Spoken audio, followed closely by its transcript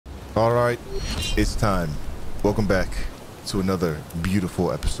All right, it's time. Welcome back to another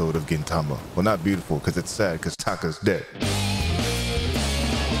beautiful episode of Gintama. Well, not beautiful because it's sad because Taka's dead.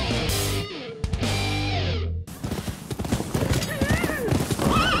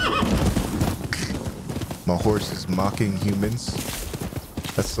 My horse is mocking humans.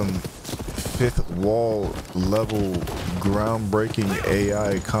 That's some fifth wall level groundbreaking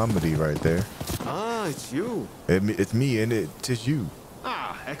AI comedy right there. Ah, it's you. It's me and it is you.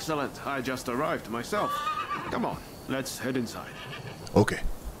 Ah, excellent. I just arrived myself. Come on, let's head inside. Okay.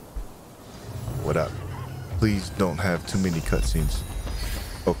 What up? Please don't have too many cutscenes.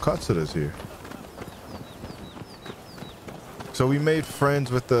 Oh, Katsura's here. So we made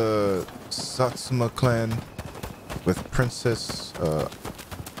friends with the Satsuma clan, with Princess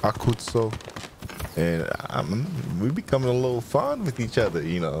Akutsu, and we becoming a little fond with each other,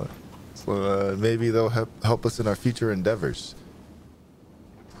 you know. So maybe they'll help us in our future endeavors.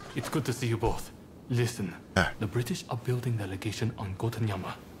 It's good to see you both. Listen, the British are building their legation on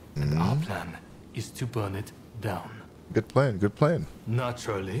Gotenyama, and our plan is to burn it down. Good plan, good plan.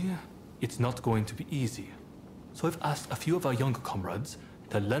 Naturally, it's not going to be easy. So I've asked a few of our younger comrades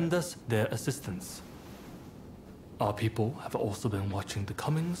to lend us their assistance. Our people have also been watching the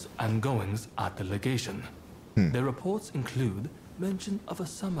comings and goings at the legation. Their reports include mention of a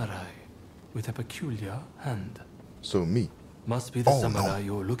samurai with a peculiar hand. So me. Must be the samurai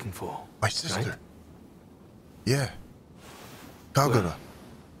you're looking for. My sister. Right? Yeah. Kagura. Well,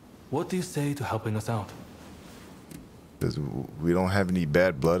 what do you say to helping us out? Because we don't have any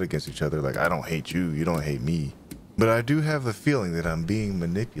bad blood against each other. Like, I don't hate you, you don't hate me. But I do have the feeling that I'm being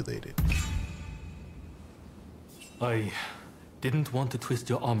manipulated. I didn't want to twist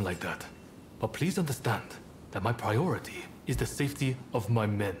your arm like that. But please understand that my priority is the safety of my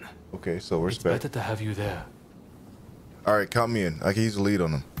men. Okay, so respect. It's better to have you there. All right, count me in. I can use the lead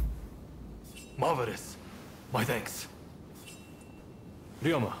on them. Marvelous. My thanks.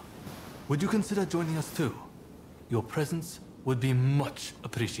 Ryoma, would you consider joining us too? Your presence would be much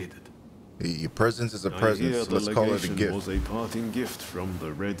appreciated. Your presence is a presence. So let's call it a gift. Was a parting gift from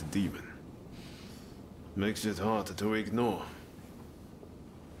the Red Demon. Makes it hard to ignore.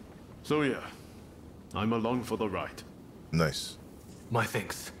 So yeah, I'm along for the ride. Nice. My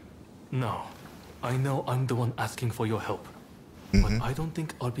thanks. Now, I know I'm the one asking for your help, but I don't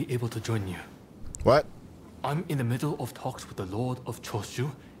think I'll be able to join you. What? I'm in the middle of talks with the Lord of Choshu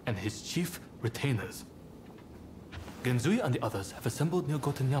and his chief retainers. Genzui and the others have assembled near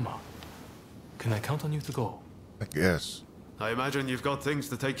Gotenyama. Can I count on you to go? I guess. I imagine you've got things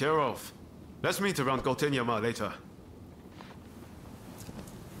to take care of. Let's meet around Gotenyama later.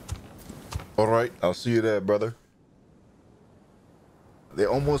 All right, I'll see you there, brother. They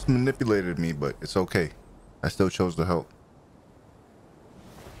almost manipulated me, but it's okay. I still chose to help.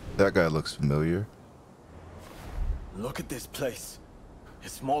 That guy looks familiar. Look at this place.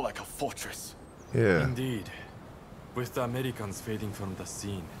 It's more like a fortress. Yeah. Indeed. With the Americans fading from the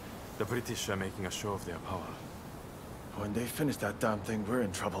scene, the British are making a show of their power. When they finish that damn thing, we're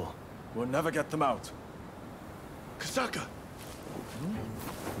in trouble. We'll never get them out. Kasaka!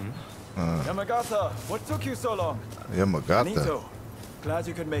 Yamagata, what took you so long? Yamagata. Nito, glad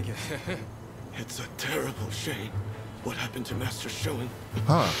you could make it. It's a terrible shame what happened to Master Shoin.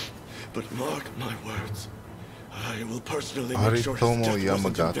 Huh. But mark my words, I will personally make sure his Aritomo death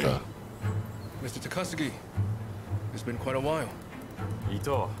wasn't in Yamagata. vain. Mr. Takasugi, it's been quite a while.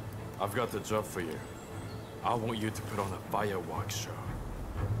 Ito, I've got a job for you. I want you to put on a fireworks show.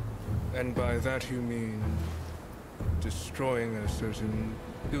 And by that you mean destroying a certain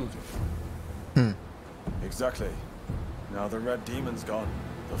building. Exactly. Now the Red Demon's gone.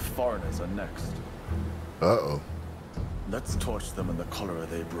 The foreigners are next. Uh-oh. Let's torch them in the cholera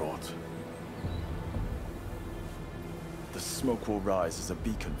they brought. The smoke will rise as a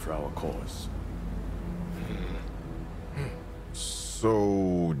beacon for our cause.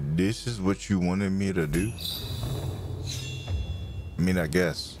 So this is what you wanted me to do? I mean, I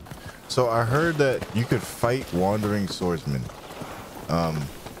guess. So I heard that you could fight wandering swordsmen.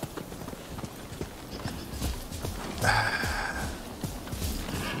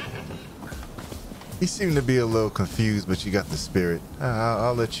 He seemed to be a little confused, but you got the spirit.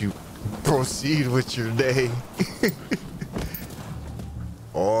 I'll let you proceed with your day.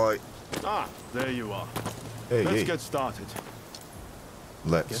 Oh, Ah, there you are. hey, Let's hey. get started.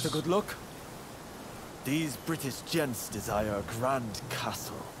 Let's. Get a good look. These British gents desire a grand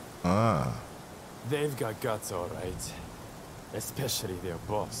castle. Ah. They've got guts, all right. Especially their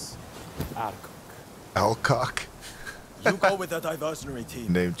boss, Alcock. Alcock. You go with the diversionary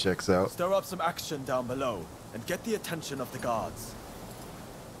team. Name checks out. Stir up some action down below and get the attention of the guards.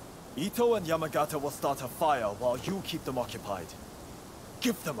 Ito and Yamagata will start a fire while you keep them occupied.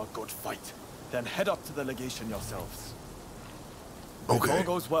 Give them a good fight, then head up to the legation yourselves. If all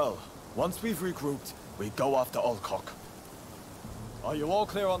goes well, once we've regrouped, we go after Alcock. Are you all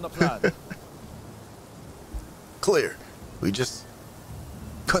clear on the plan? Clear. We just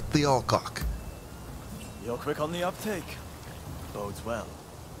cut the Alcock. You're quick on the uptake. Bodes well.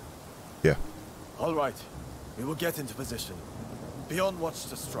 Yeah. All right. We will get into position. Be on watch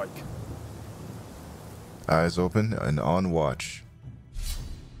to strike. Eyes open and on watch.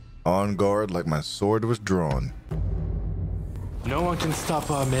 On guard like my sword was drawn. No one can stop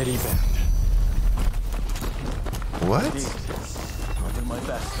our merry band. What? I'll do my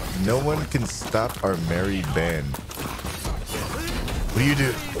best. No one can stop our merry band. What do you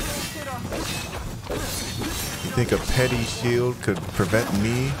do? You think a petty shield could prevent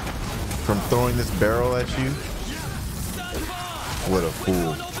me from throwing this barrel at you? What a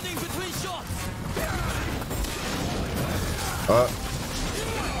fool.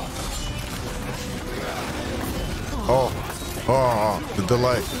 The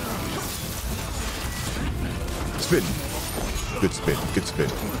delight. Spin. Good spin. Good spin.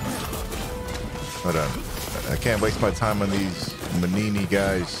 Hold on. I can't waste my time on these Manini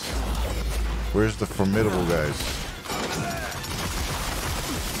guys. Where's the formidable guys?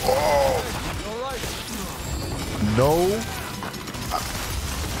 Oh! No.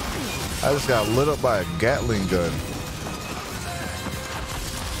 I just got lit up by a Gatling gun.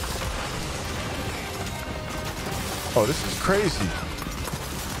 Oh, this is crazy.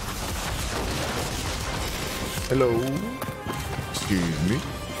 Hello. Excuse me.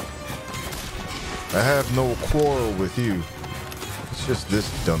 I have no quarrel with you. It's just this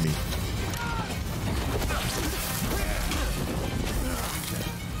dummy.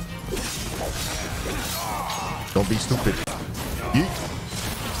 Don't be stupid. Yeet.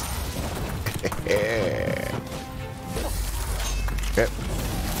 Yep.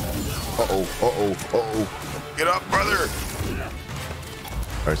 Uh-oh, uh-oh, uh-oh. Get up, brother.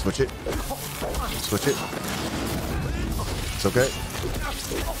 All right, switch it. Switch it. It's okay.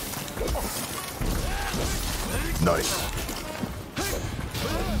 Nice.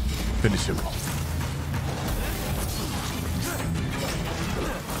 Finish him.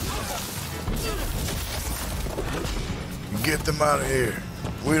 Get them out of here.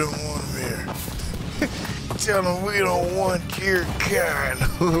 We don't want them here. Tell them we don't want your kind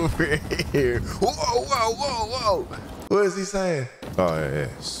over here. Whoa, whoa, whoa, whoa. What is he saying? Oh, yeah.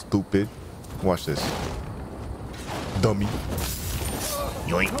 Stupid. Watch this. Dummy.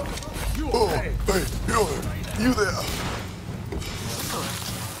 Yoink. Oh, hey, you there.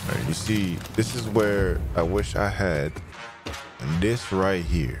 All right, you see, this is where I wish I had this right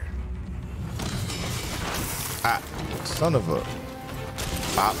here. Ah, son of a...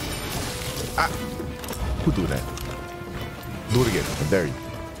 Ah. Ah. Who do that? Do it again. I dare you.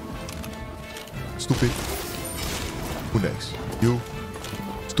 Stupid. Who next? You.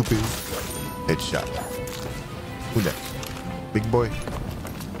 Stupid. Headshot. Who next? Big boy.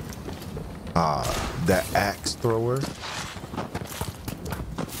 Ah, that axe thrower.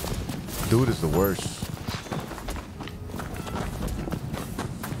 Dude is the worst.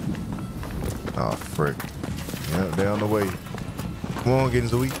 Oh, frick. Yeah, they're on the way. Come on,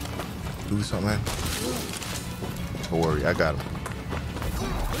 Gintoki. Do something, man. Don't worry, I got him.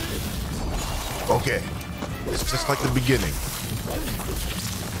 Okay. It's just like the beginning.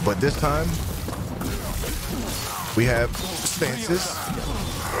 But this time, we have stances.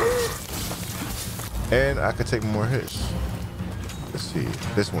 And I could take more hits. Let's see.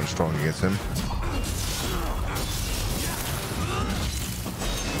 This one's strong against him.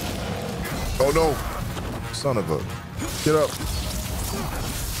 Oh no! Son of a... Get up.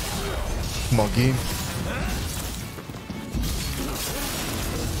 Come on, Gin.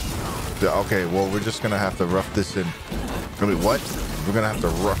 Okay, well, we're just gonna have to rough this in. I mean, what? We're gonna have to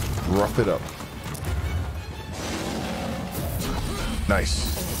rough it up.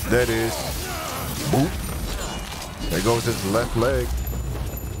 Nice. That is. Boop. There goes his left leg.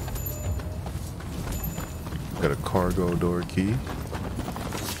 Got a cargo door key.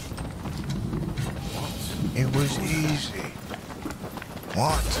 It was easy.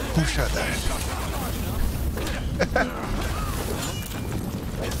 What? Who shot that?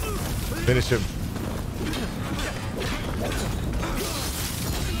 Finish him.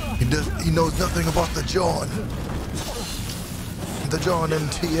 He knows nothing about the John. The John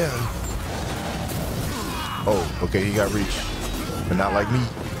MTM. Oh, okay, he got reach. But not like me.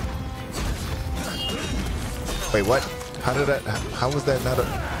 Wait, what? How did that, how was that not a...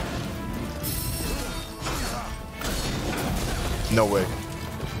 No way.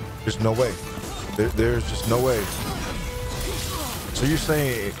 There's no way. There's just no way. So you're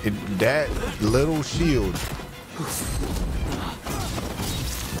saying that little shield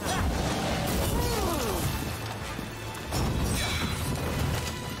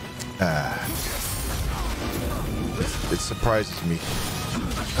it surprises me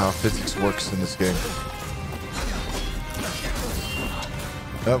how physics works in this game.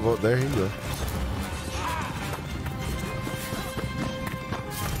 Oh, well, there you go.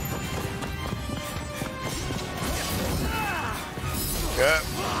 Yeah.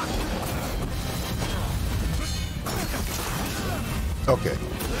 Okay.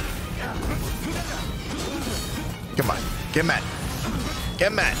 Come on. Get mad.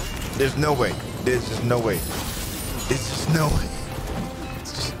 Get mad. There's no way. There's just no way. It's just no way.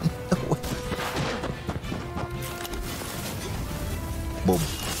 It's just no way. Boom.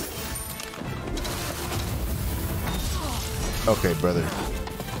 Okay, brother.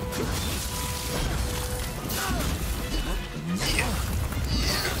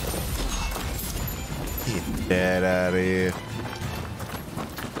 Get that out of here.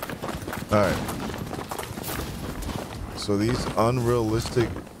 Alright. So these unrealistic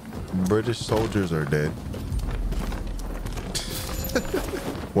British soldiers are dead.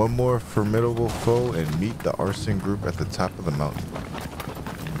 One more formidable foe and meet the arson group at the top of the mountain.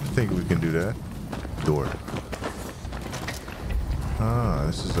 I think we can do that. Door. Ah,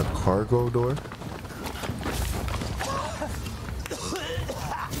 this is a cargo door.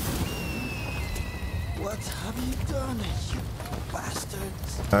 What have you done, you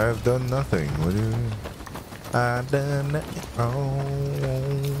bastards? I have done nothing. What do you mean? I done nothing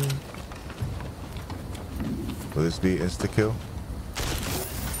wrong. Will this be insta-kill?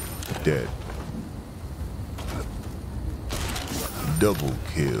 Dead. Double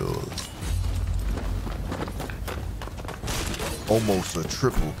kill. Almost a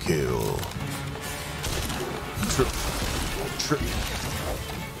triple kill.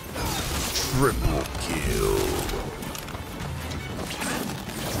 Triple kill.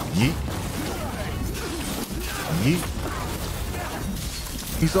 Yeet. Yeet.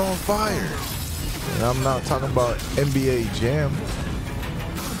 He's on fire. And I'm not talking about NBA Jam.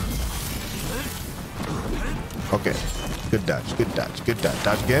 Okay. Good dodge. Good dodge. Good dodge.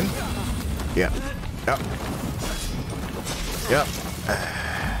 Dodge again. Yeah. Yep. Yep.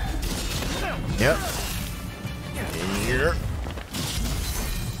 Yep. Here.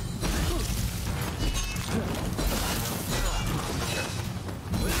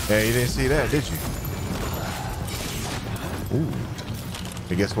 Yeah, you didn't see that, did you? Ooh.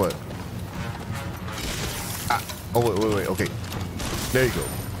 And guess what? Ah. Oh, wait. Okay. There you go.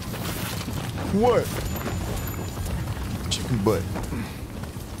 What? Chicken butt.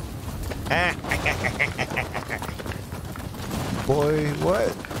 Boy,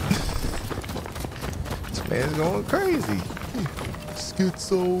 what? This man's going crazy.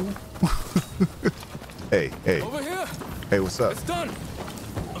 Schizo. Hey. Over here. Hey, what's up? It's done.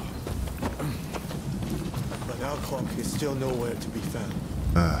 But Alcock is still nowhere to be found.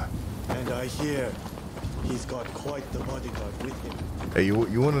 And I hear he's got quite the bodyguard with him. Hey, you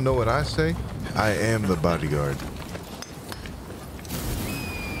want to know what I say? I am the bodyguard.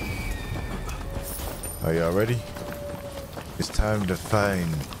 Are y'all ready? It's time to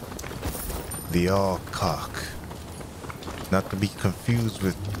find the All-Cock. Not to be confused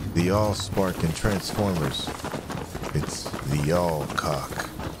with the All-Spark and Transformers. It's the All-Cock.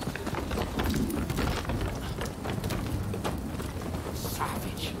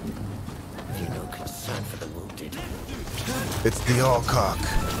 Savage. Have you no concern for the wounded? It's the All-Cock.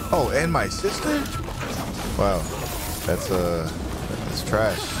 Oh, and my sister? Wow. That's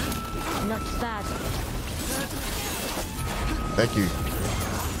trash. Not bad. Thank you.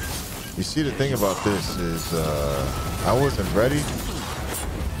 You see, the thing about this is, I wasn't ready.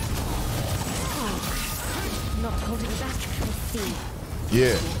 Not holding back, I see.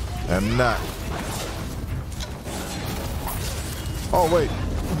 Yeah, I'm not. Oh, wait.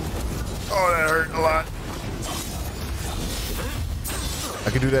 Oh, that hurt a lot. I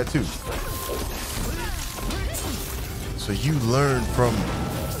can do that too. So you learn from...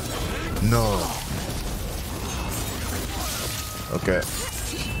 No. Okay.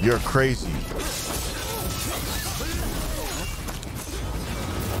 You're crazy.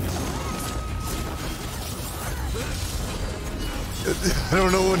 I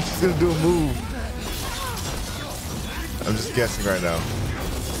don't know when she's gonna do a move. I'm just guessing right now.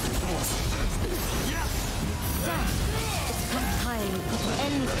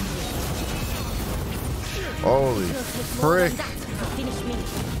 Holy frick.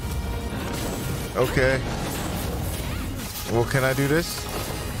 Okay. Well, can I do this?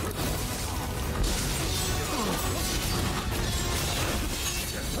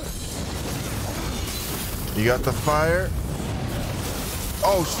 You got the fire?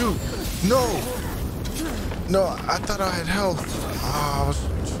 Oh, shoot. No. No, I thought I had health.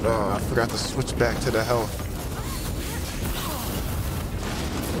 I forgot to switch back to the health.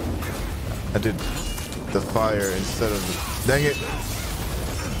 I did the fire instead of the... Dang it.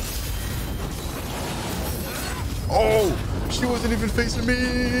 Oh, she wasn't even facing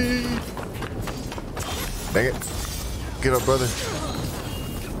me. Dang it. Get up, brother.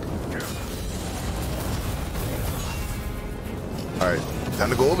 All right, time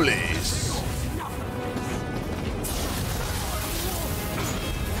to go ablaze.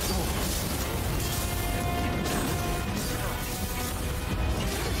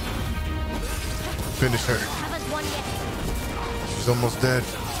 Finish her. She's almost dead.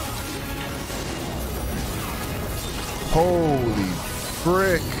 Holy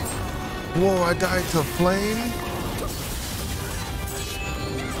frick. Whoa, I died to flame?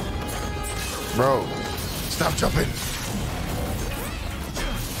 Bro, stop jumping.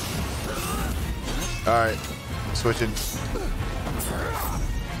 All right, switching.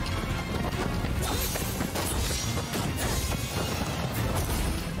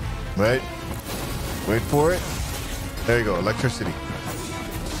 Right. Wait for it. There you go, electricity.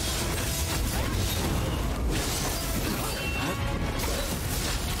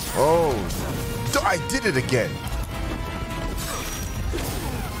 Oh, I did it again.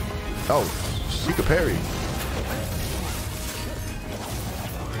 Oh, she could parry.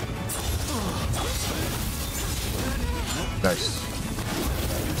 Nice.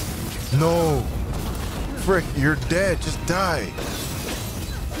 No. Frick, you're dead. Just die.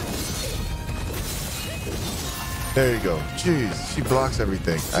 There you go. Jeez, she blocks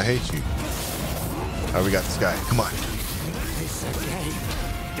everything. I hate you. All right, we got this guy. Come on.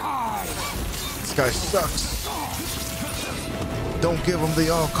 This guy sucks. Don't give him the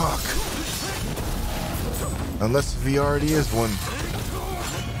all cock. Unless if he already is one.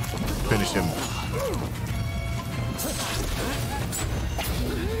 Finish him.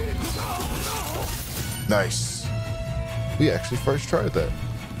 Nice. We actually first tried that.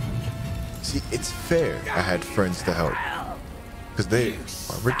 See, it's fair I had friends to help. Because they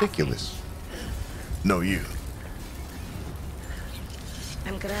are ridiculous. No, you.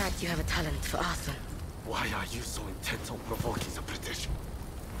 I'm glad you have a talent for arson. Why are you so intent on provoking the British?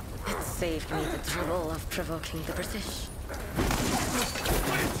 It saved me the trouble of provoking the British.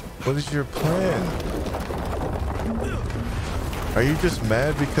 What is your plan? Are you just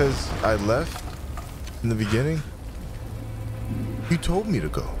mad because I left in the beginning? You told me to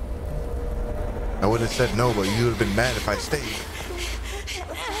go. I would have said no, but you would have been mad if I stayed.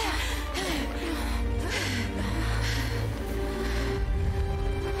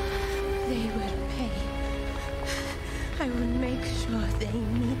 They will pay. I will make sure they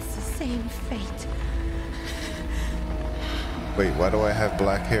meet the same fate. Wait, why do I have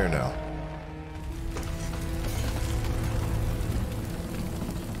black hair now?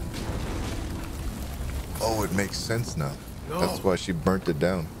 Oh, it makes sense now. No. That's why she burnt it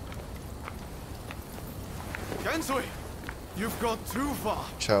down. Gensui, you've gone too far.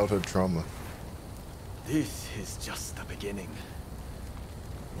 Childhood trauma. This is just the beginning.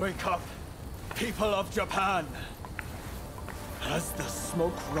 Wake up, people of Japan. As the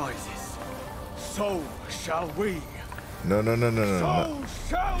smoke rises, so shall we. No. So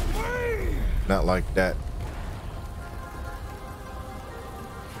shall we. Not like that.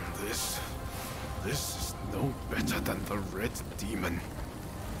 This is no better than the Red Demon.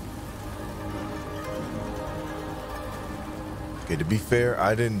 Okay, to be fair,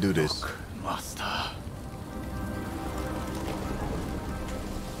 I didn't do this. Look, Master.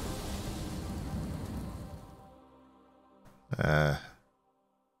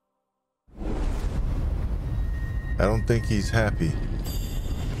 I don't think he's happy.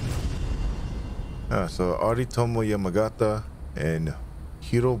 So Aritomo Yamagata and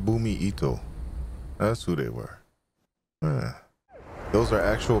Hirobumi Ito. That's who they were. Those are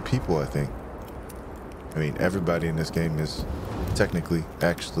actual people, I think. I mean, everybody in this game is technically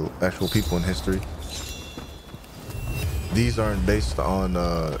actual people in history. These aren't based on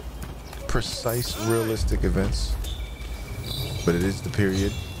precise realistic events, but it is the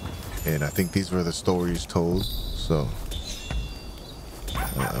period, and I think these were the stories told. So,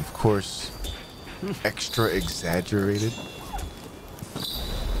 of course, extra exaggerated.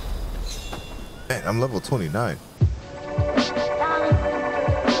 Man, I'm level 29.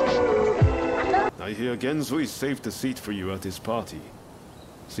 I hear Genzui's saved a seat for you at his party.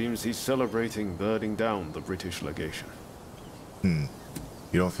 Seems he's celebrating burning down the British legation. You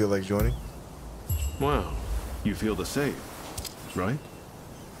don't feel like joining? Well, you feel the same, right?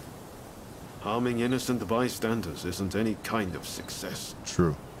 Harming innocent bystanders isn't any kind of success.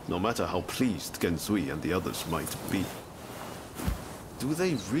 True. No matter how pleased Gensui and the others might be. Do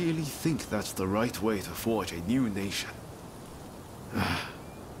they really think that's the right way to forge a new nation?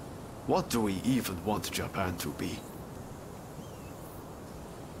 What do we even want Japan to be?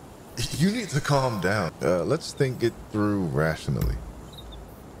 You need to calm down. Let's think it through rationally.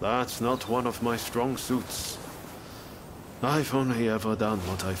 That's not one of my strong suits. I've only ever done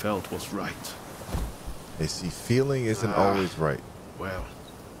what I felt was right. You see, feeling isn't always right. Well,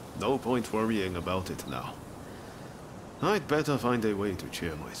 no point worrying about it now. I'd better find a way to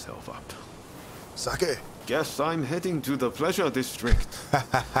cheer myself up. Sake. Guess I'm heading to the pleasure district.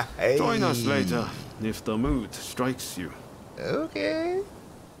 Hey. Join us later, if the mood strikes you. Okay.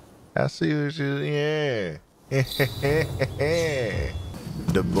 I see what you... Yeah.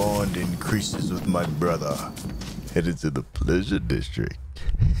 The bond increases with my brother. Headed to the pleasure district.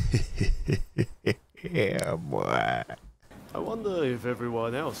 Yeah, boy. I wonder if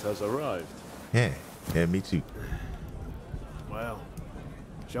everyone else has arrived. Yeah, me too. Well,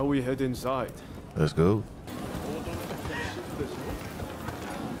 shall we head inside? Let's go.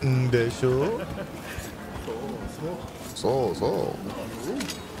 So.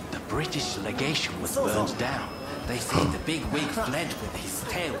 The British legation was burned down. They say the big wig fled with his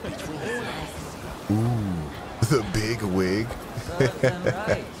tail between his legs. Ooh, the big wig.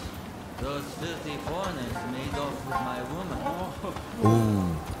 Right. Those filthy foreigners made off with my woman.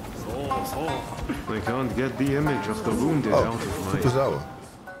 Ooh. I can't get the image of the wounded out of my... Fukuzawa.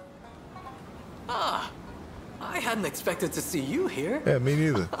 I hadn't expected to see you here. Yeah, me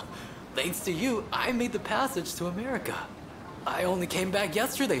neither. Thanks to you, I made the passage to America. I only came back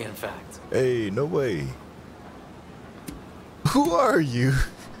yesterday, in fact. Hey, no way. Who are you?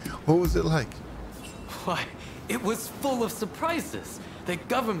 What was it like? Why, it was full of surprises. The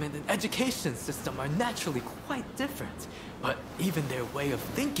government and education system are naturally quite different. But even their way of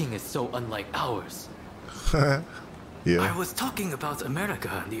thinking is so unlike ours. Yeah. I was talking about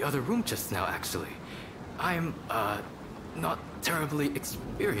America in the other room just now, actually. I'm, not terribly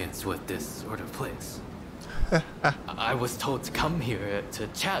experienced with this sort of place. I was told to come here to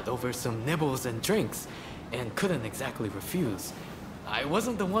chat over some nibbles and drinks, and couldn't exactly refuse. I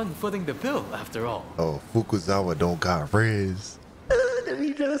wasn't the one footing the bill, after all. Oh, Fukuzawa don't got riz. Let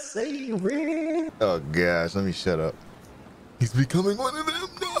me just say riz. Oh gosh, let me shut up. He's becoming one of them.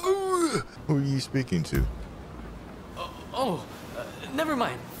 No. Who are you speaking to? Never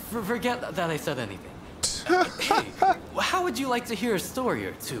mind. Forget that I said anything. Hey, how would you like to hear a story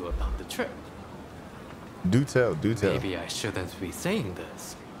or two about the trip? Do tell. Maybe I shouldn't be saying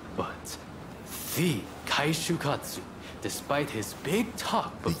this, but the Kaishukatsu, despite his big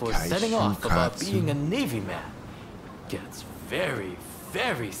talk before setting off about being a Navy man, gets very,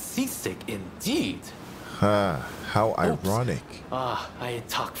 very seasick indeed. How ironic. I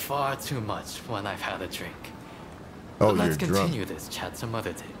talk far too much when I've had a drink. Oh, But let's you're drunk. continue this chat some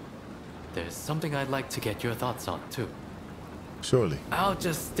other day. There's something I'd like to get your thoughts on, too. Surely. I'll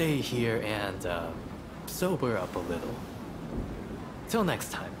just stay here and, sober up a little. Till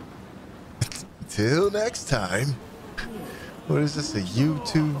next time. Till next time. What is this, a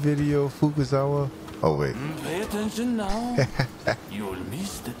YouTube video, Fukuzawa? Oh, wait. Pay attention now. You'll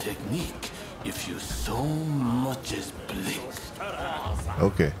miss the technique if you so much as blink.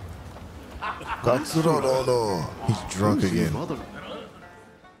 Okay. Katsuro no. He's drunk again.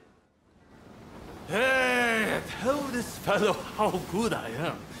 Hey, tell this fellow how good I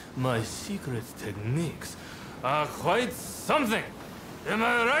am. My secret techniques are quite something. Am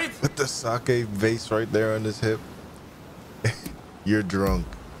I right? With the sake vase right there on his hip. You're drunk.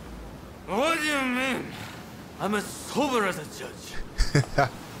 What do you mean? I'm as sober as a judge.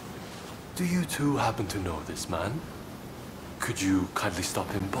 Do you two happen to know this man? Could you kindly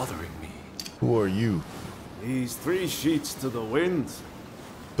stop him bothering me? Who are you? These 3 sheets to the wind.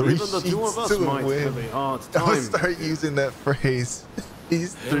 Three Even the 2 of sheets us to the might wind. have a hard I'll time. start using that phrase.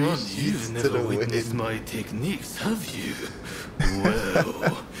 These 3 sheets You've to never the witnessed wind. my techniques, have you?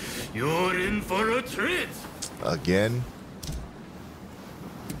 Well, you're in for a treat. Again?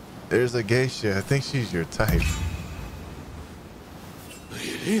 There's a geisha. I think she's your type.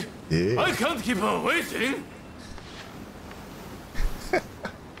 Really? Yeah. I can't keep her waiting.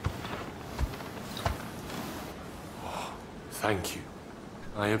 Thank you.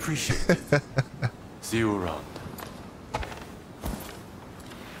 I appreciate it. See you around.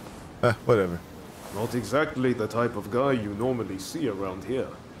 Whatever. Not exactly the type of guy you normally see around here.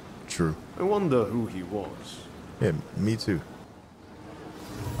 True. I wonder who he was. Yeah, me too.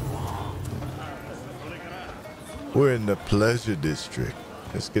 We're in the pleasure district.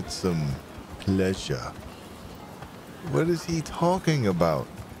 Let's get some pleasure. What is he talking about?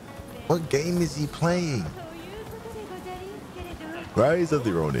 What game is he playing? Rise of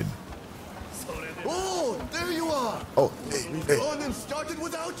the Ronin. Oh, there you are. Oh, We've hey. gone and started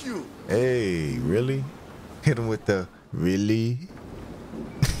without you. Hey, really? Hit him with the really?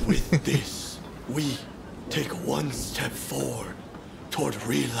 With this, we take one step forward toward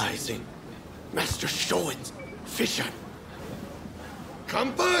realizing Master Shoin's vision.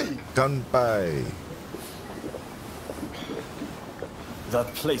 Kanpai! Gunpai.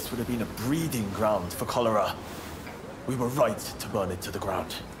 That place would have been a breeding ground for cholera. We were right to burn it to the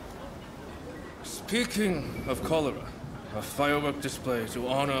ground. Speaking of cholera, a firework display to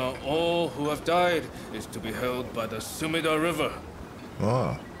honor all who have died is to be held by the Sumida River.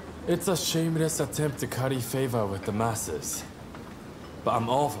 Oh. It's a shameless attempt to curry favor with the masses. But I'm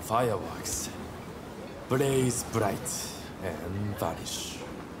all for fireworks. Blaze bright and vanish.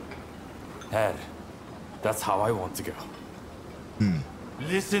 Hell, that's how I want to go.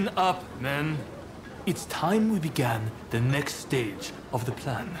 Listen up, men. It's time we began the next stage of the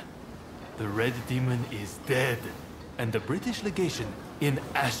plan. The Red Demon is dead, and the British legation in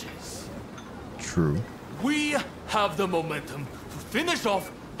ashes. True. We have the momentum to finish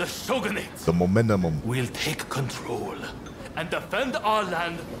off the shogunate. The momentum. We'll take control and defend our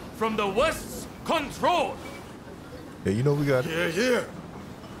land from the West's control. Yeah, you know we got it. Here.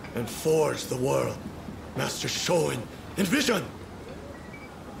 And forge the world. Master Shoin in vision.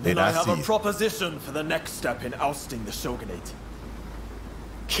 Then I have a see. proposition for the next step in ousting the shogunate.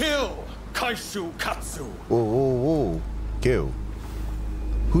 Kill Kaishu Katsu. Whoa, whoa, whoa. Kill.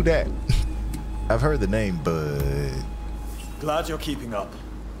 Who that? I've heard the name, but... Glad you're keeping up.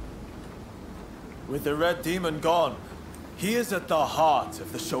 With the Red Demon gone, he is at the heart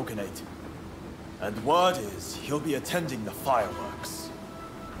of the shogunate. And word is he'll be attending the fireworks.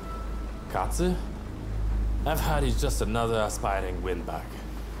 Katsu? I've heard he's just another aspiring windbag.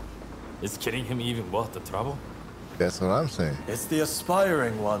 Is killing him even worth the trouble? That's what I'm saying. It's the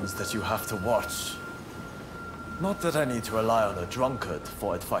aspiring ones that you have to watch. Not that I need to rely on a drunkard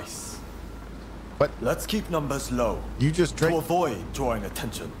for advice. What? Let's keep numbers low. You just to drank... avoid drawing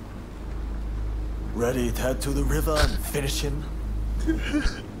attention. Ready to head to the river and finish him?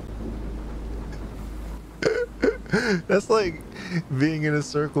 That's like being in a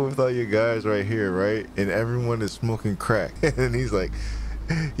circle with all your guys right here, right? And everyone is smoking crack. And he's like,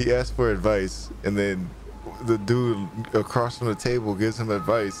 he asks for advice, and then the dude across from the table gives him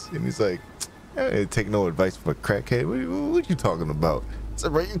advice, and he's like, I didn't take no advice from a crackhead. What you talking about? I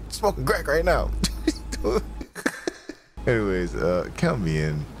said, bro, you smoking crack right now. Anyways, count me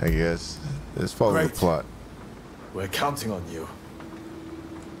in, I guess. Let's follow the Great. plot. We're counting on you.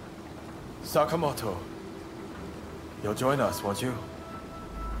 Sakamoto, you'll join us, won't you?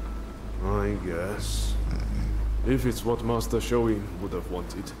 I guess. If it's what Master Shoin would have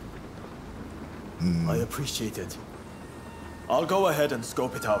wanted. I appreciate it. I'll go ahead and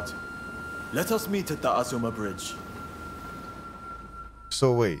scope it out. Let us meet at the Azuma Bridge.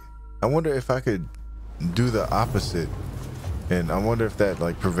 So wait, I wonder if I could do the opposite, and I wonder if that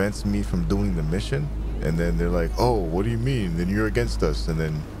like prevents me from doing the mission, and then they're like, oh, what do you mean? Then you're against us, and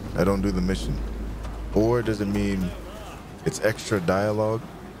then I don't do the mission. Or does it mean it's extra dialogue?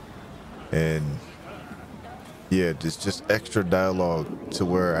 And yeah, it's just extra dialogue to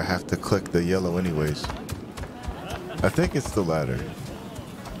where I have to click the yellow anyways. I think it's the latter.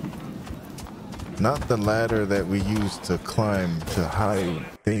 Not the ladder that we use to climb to hide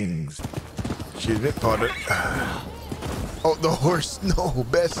things. She didn't call it. Oh, the horse. No,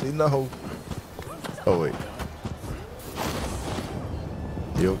 Bessie, no. Oh, wait.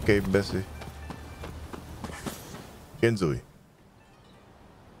 You okay, Bessie? Genzui.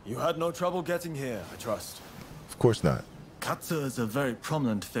 You had no trouble getting here, I trust. Of course not. Katsu is a very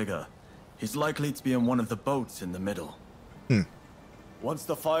prominent figure. He's likely to be in one of the boats in the middle. Once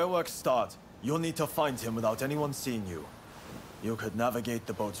the fireworks start, you'll need to find him without anyone seeing you. You could navigate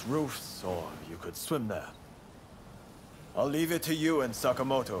the boat's roofs, or you could swim there. I'll leave it to you and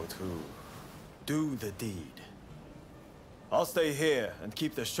Sakamoto to do the deed. I'll stay here and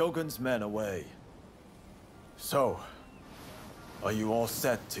keep the Shogun's men away. So, are you all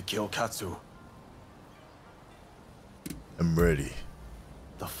set to kill Katsu? I'm ready.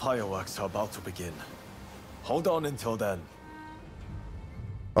 The fireworks are about to begin. Hold on until then.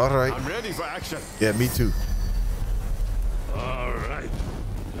 All right. I'm ready for action. Yeah, me too. All right.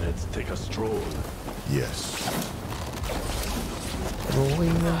 Let's take a stroll. Yes.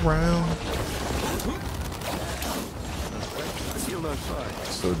 Rolling around.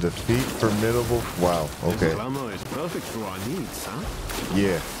 So defeat formidable. Wow. Okay. This glamour is perfect for our needs, huh?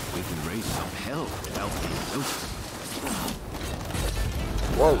 Yeah. We can raise some hell without being noticed.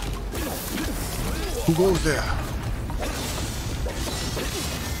 Whoa. Who goes there?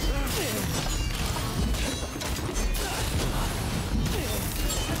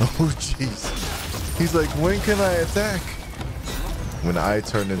 Oh, jeez. He's like, when can I attack? When I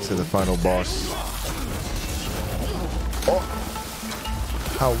turn into the final boss. Oh.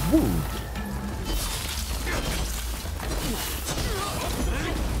 How rude.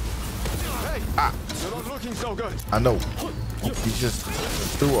 Ah. You're not looking so good. I know. He just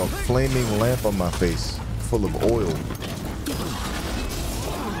threw a flaming lamp on my face full of oil.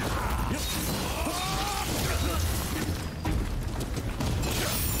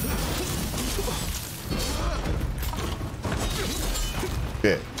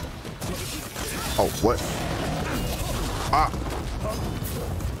 Yeah. Oh, what? Ah.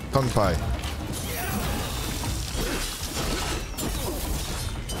 Tongue pie.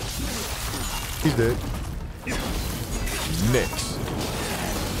 He's dead. Next.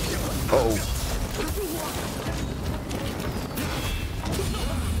 Uh-oh.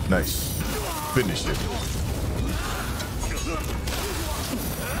 Nice. Finish it.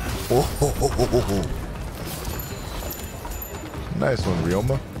 Oh, ho, ho, ho, ho, ho. Nice one,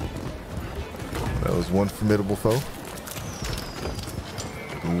 Ryoma. That was one formidable foe.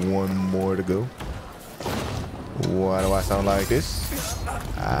 One more to go. Why do I sound like this?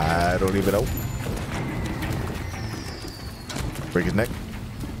 I don't even know. Break his neck.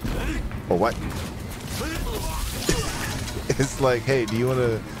 Oh, what? It's like, hey, do you want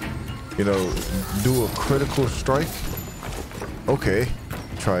to, you know, do a critical strike? Okay.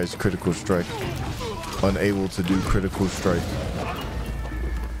 Tries critical strike. Unable to do critical strike.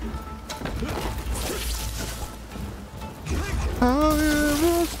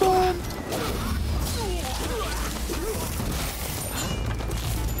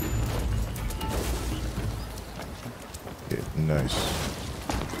 Nice.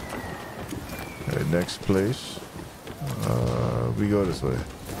 Okay, next place. We go this way.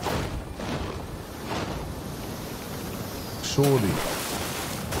 Surely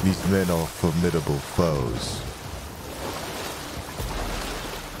these men are formidable foes.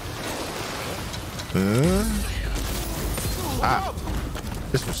 Ah,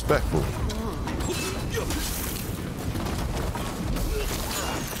 disrespectful.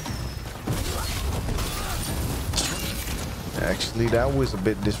 Actually, that was a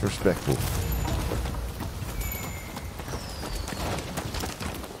bit disrespectful.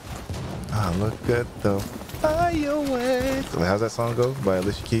 Ah, look at the fireworks. How's that song go? By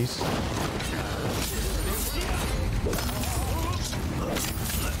Alicia Keys.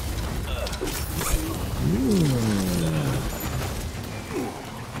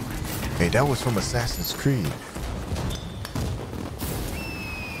 Hey, that was from Assassin's Creed.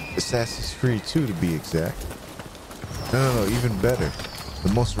 Assassin's Creed 2 to be exact. No, even better.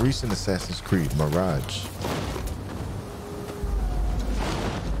 The most recent Assassin's Creed, Mirage.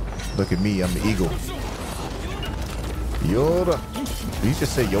 Look at me, I'm the eagle. Yoda. Did you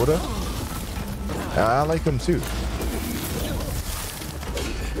just say Yoda? I like him too.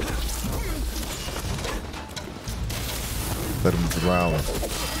 Let him drown.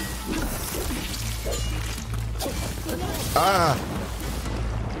 Ah!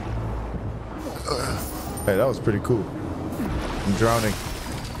 Hey, that was pretty cool. I'm drowning.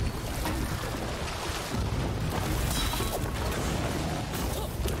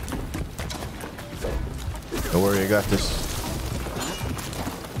 Don't worry, I got this.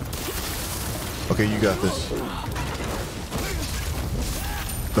 Okay, you got this.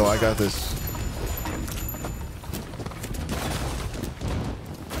 No, I got this.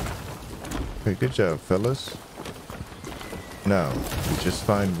 Okay, good job, fellas. Now, we just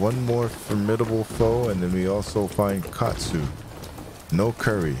find one more formidable foe, and then we also find Katsu. No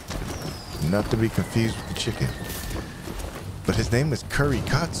curry. Not to be confused with the chicken. But his name is Curry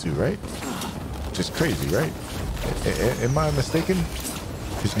Katsu, right? Just crazy, right? Am I mistaken?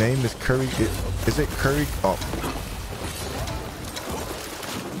 His name is Curry. Is it Curry? Oh.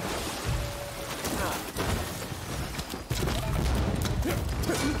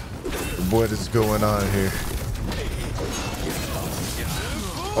 What is going on here?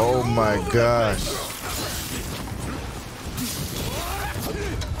 Oh my gosh.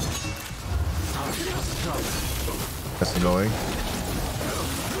 That's annoying.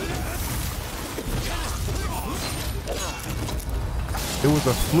 It was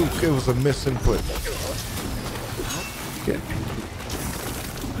a fluke. It was a misinput. Yeah.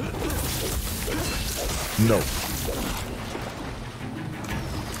 No.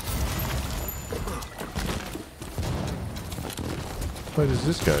 What is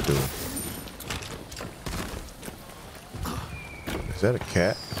this guy doing? Is that a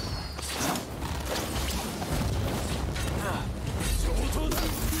cat?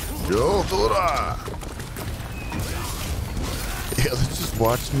 Yo, Dora! Yeah, let's just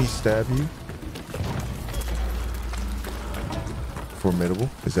watch me stab you. Formidable.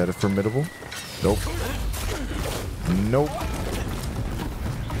 Is that a formidable? Nope. Nope.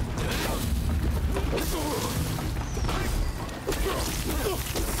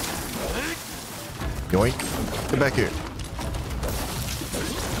 Yoink. Get back here.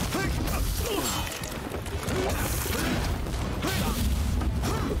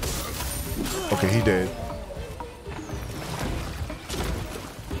 Okay, he dead.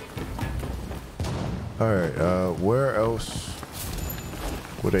 Alright, where else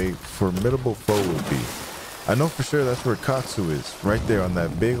would a formidable foe would be? I know for sure that's where Katsu is. Right there on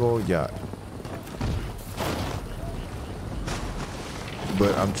that big old yacht.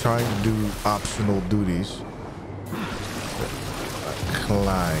 But I'm trying to do optional duties.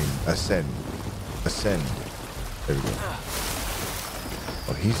 Climb. Ascend. Ascend. There we go.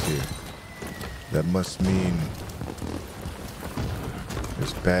 Oh, he's here. That must mean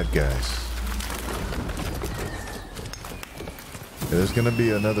there's bad guys. Yeah, there's gonna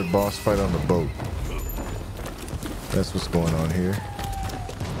be another boss fight on the boat. That's what's going on here.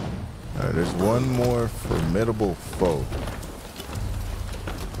 Alright, there's one more formidable foe.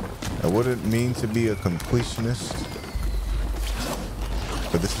 I wouldn't mean to be a completionist,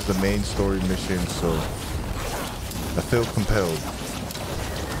 but this is the main story mission, so I feel compelled.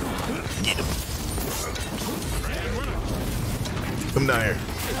 Get him. Come down here.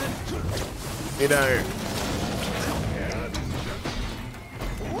 Get down here.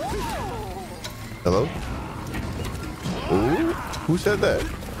 Hello? Ooh, who said that?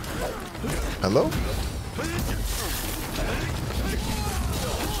 Hello?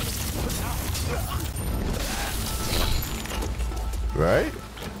 Right?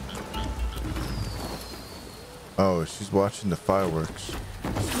 Oh, she's watching the fireworks.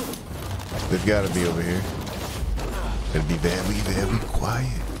 They've got to be over here. Gotta be very, very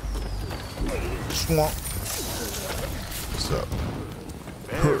quiet. Swamp. What's up?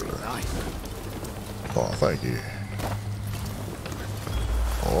 Very nice. Oh, thank you.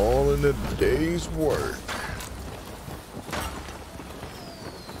 All in a day's work.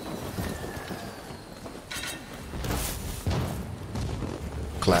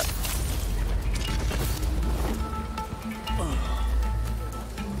 Clap.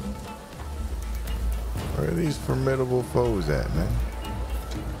 Where are these formidable foes at, man?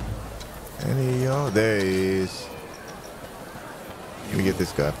 Any of y'all? There he is. Let me get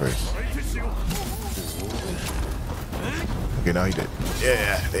this guy first. Okay, now he did.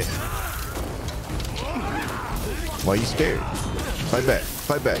 Yeah. Why are you scared? Fight back.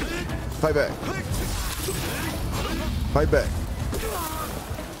 Fight back. Fight back. Fight back.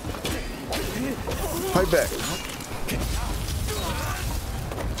 Fight back.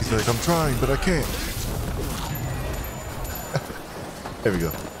 He's like, I'm trying, but I can't. There we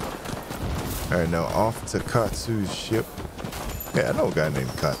go. All right, now off to Katsu's ship. Yeah, I know a guy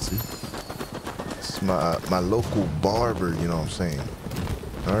named Katsu. It's my local barber, you know what I'm saying.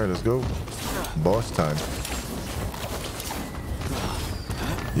 All right, let's go. Boss time.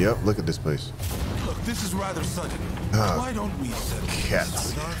 Yep, look at this place. Look, this is rather sudden. Why don't we settle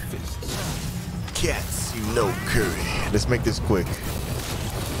cats. with our fists? Cats, you know curry. Let's make this quick.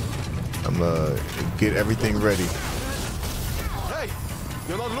 I'm gonna get everything ready. Hey,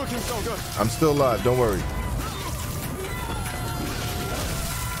 you're not looking so good. I'm still alive, don't worry.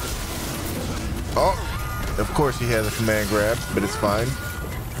 Oh, of course he has a command grab, but it's fine.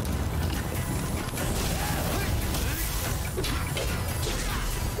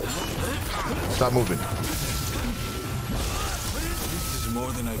 Stop moving. This is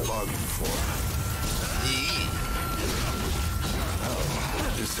more than I bargained for. Oh,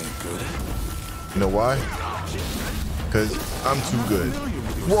 this ain't good. You know why? Because I'm too good.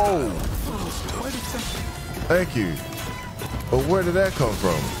 Whoa! Thank you. But where did that come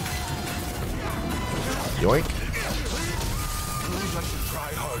from? Yoink.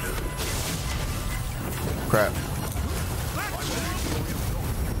 Crap.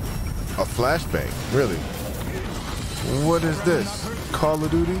 A flashbang? Really? What is this? Call of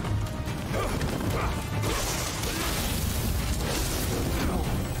Duty?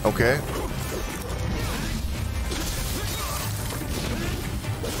 Okay.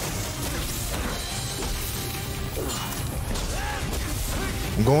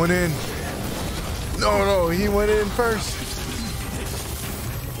 I'm going in. No, he went in first.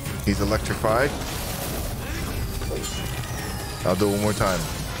 He's electrified. I'll do it one more time.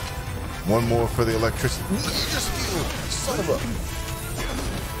 One more for the electricity. Just son of a.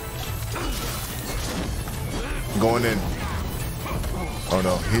 Going in. Oh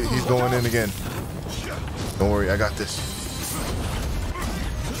no, he's going in again. Don't worry, I got this.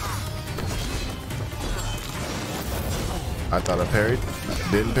 I thought I parried.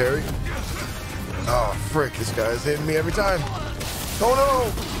 Didn't parry. Oh frick, this guy's hitting me every time. Oh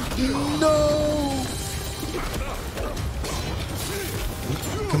no! No!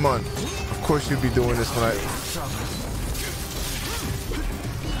 Come on. Of course you'd be doing this when I...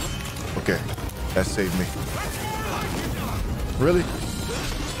 Okay, that saved me. Really?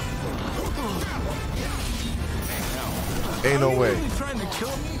 Ain't no way.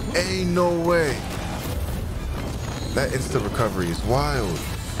 Ain't no way. That instant recovery is wild.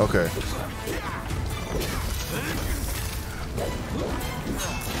 Okay.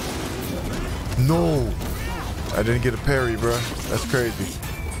 No. I didn't get a parry, bro. That's crazy.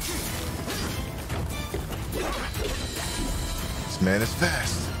 This man is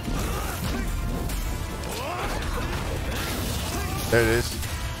fast. There it is.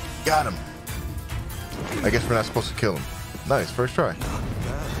 Got him. I guess we're not supposed to kill him. Nice, first try.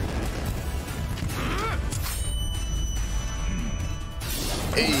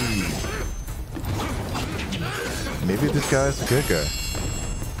 Hey. Maybe this guy's a good guy.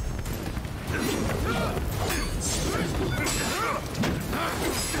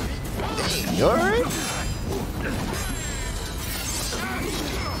 You alright?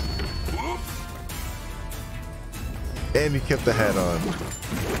 And he kept the hat on.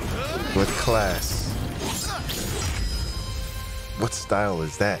 With class. What style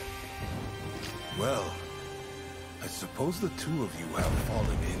is that? Well, I suppose the two of you have fallen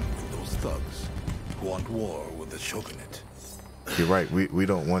in with those thugs who want war with the shogunate. You're right, we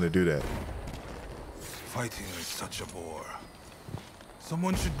don't want to do that. Fighting is such a bore.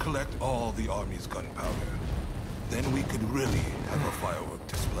 Someone should collect all the army's gunpowder. Then we could really have a firework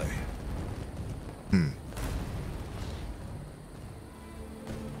display.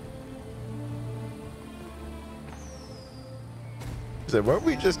 So weren't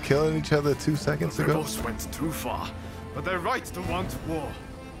we just killing each other 2 seconds The ago? rebels went too far, but they're right to want war.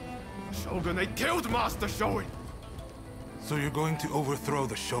 The shogunate killed Master Shoin. So you're going to overthrow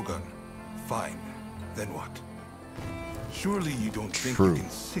the shogun? Fine. Then what? Surely you don't think you can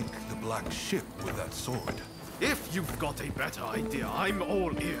sink the black ship with that sword? If you've got a better idea, I'm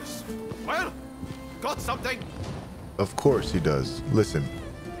all ears. Well, got something? Of course he does. Listen.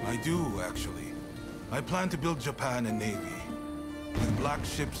 I do, actually. I plan to build Japan a navy. With black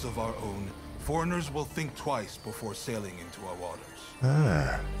ships of our own, foreigners will think twice before sailing into our waters.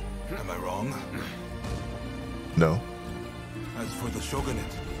 Ah. Am I wrong? No. As for the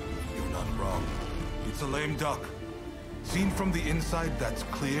shogunate, you're not wrong. It's a lame duck. Seen from the inside, that's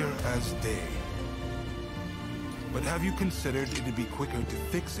clear as day. But have you considered it'd be quicker to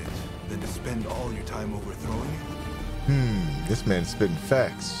fix it than to spend all your time overthrowing it? This man's spitting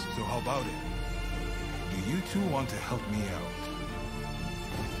facts. So how about it? Do you two want to help me out?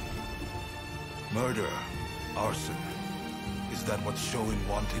 Murder, arson, is that what Shoin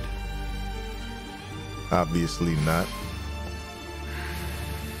wanted? Obviously not.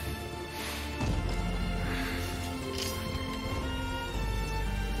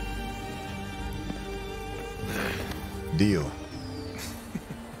 Deal.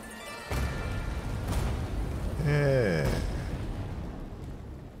 Yeah.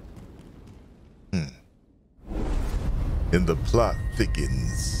 And the plot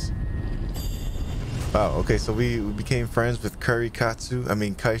thickens. Wow, okay, so we became friends with Kaishu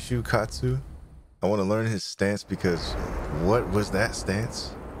Katsu. I want to learn his stance because what was that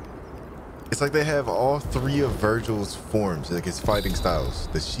stance? It's like they have all three of Virgil's forms, like his fighting styles.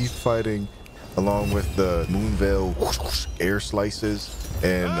 The sheath fighting, along with the Moonveil air slices,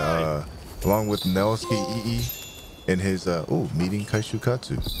 and along with Nelsuke Ii in his meeting Kaishu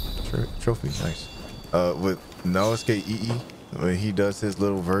Katsu trophy, nice. With Nelsuke Ii when he does his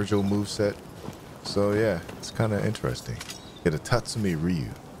little Virgil moveset. So yeah, it's kind of interesting. Get a Tatsumi Ryu.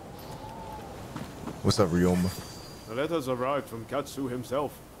 What's up, Ryoma? The letters arrived from Katsu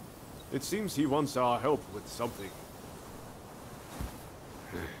himself. It seems he wants our help with something.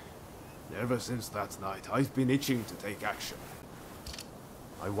 Ever since that night, I've been itching to take action.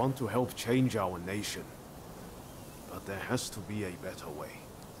 I want to help change our nation. But there has to be a better way.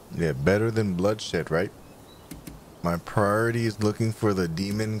 Yeah, better than bloodshed, right? My priority is looking for the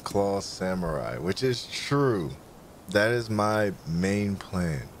Demon Claw Samurai, which is true. That is my main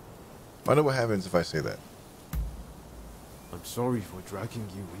plan. Wonder what happens if I say that. I'm sorry for dragging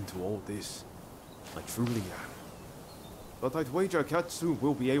you into all this. I truly am. but I'd wager Katsu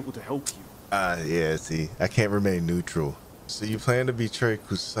will be able to help you. Yeah, see, I can't remain neutral. So you plan to betray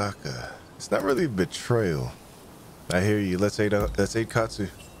Kusaka. It's not really betrayal. I hear you. Let's aid Katsu.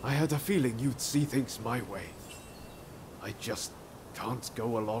 I had a feeling you'd see things my way. I just can't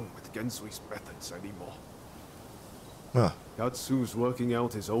go along with Gensui's methods anymore. Huh. Katsu's working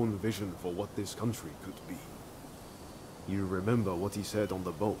out his own vision for what this country could be. You remember what he said on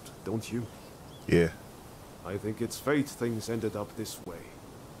the boat, don't you? Yeah. I think it's fate things ended up this way,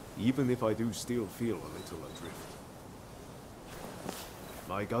 even if I do still feel a little adrift.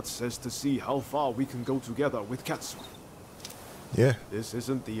 My gut says to see how far we can go together with Katsu. Yeah. This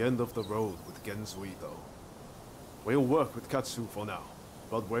isn't the end of the road with Gensui, though. We'll work with Katsu for now,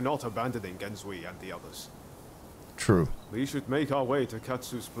 but we're not abandoning Gensui and the others. True. We should make our way to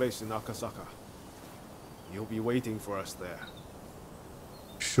Katsu's place in Akasaka. You'll be waiting for us there.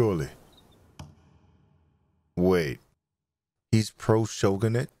 Surely. Wait. He's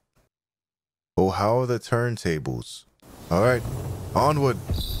pro-shogunate? Oh, how are the turntables? Alright. Onward.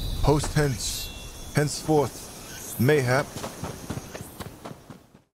 Post hence. Henceforth. Mayhap.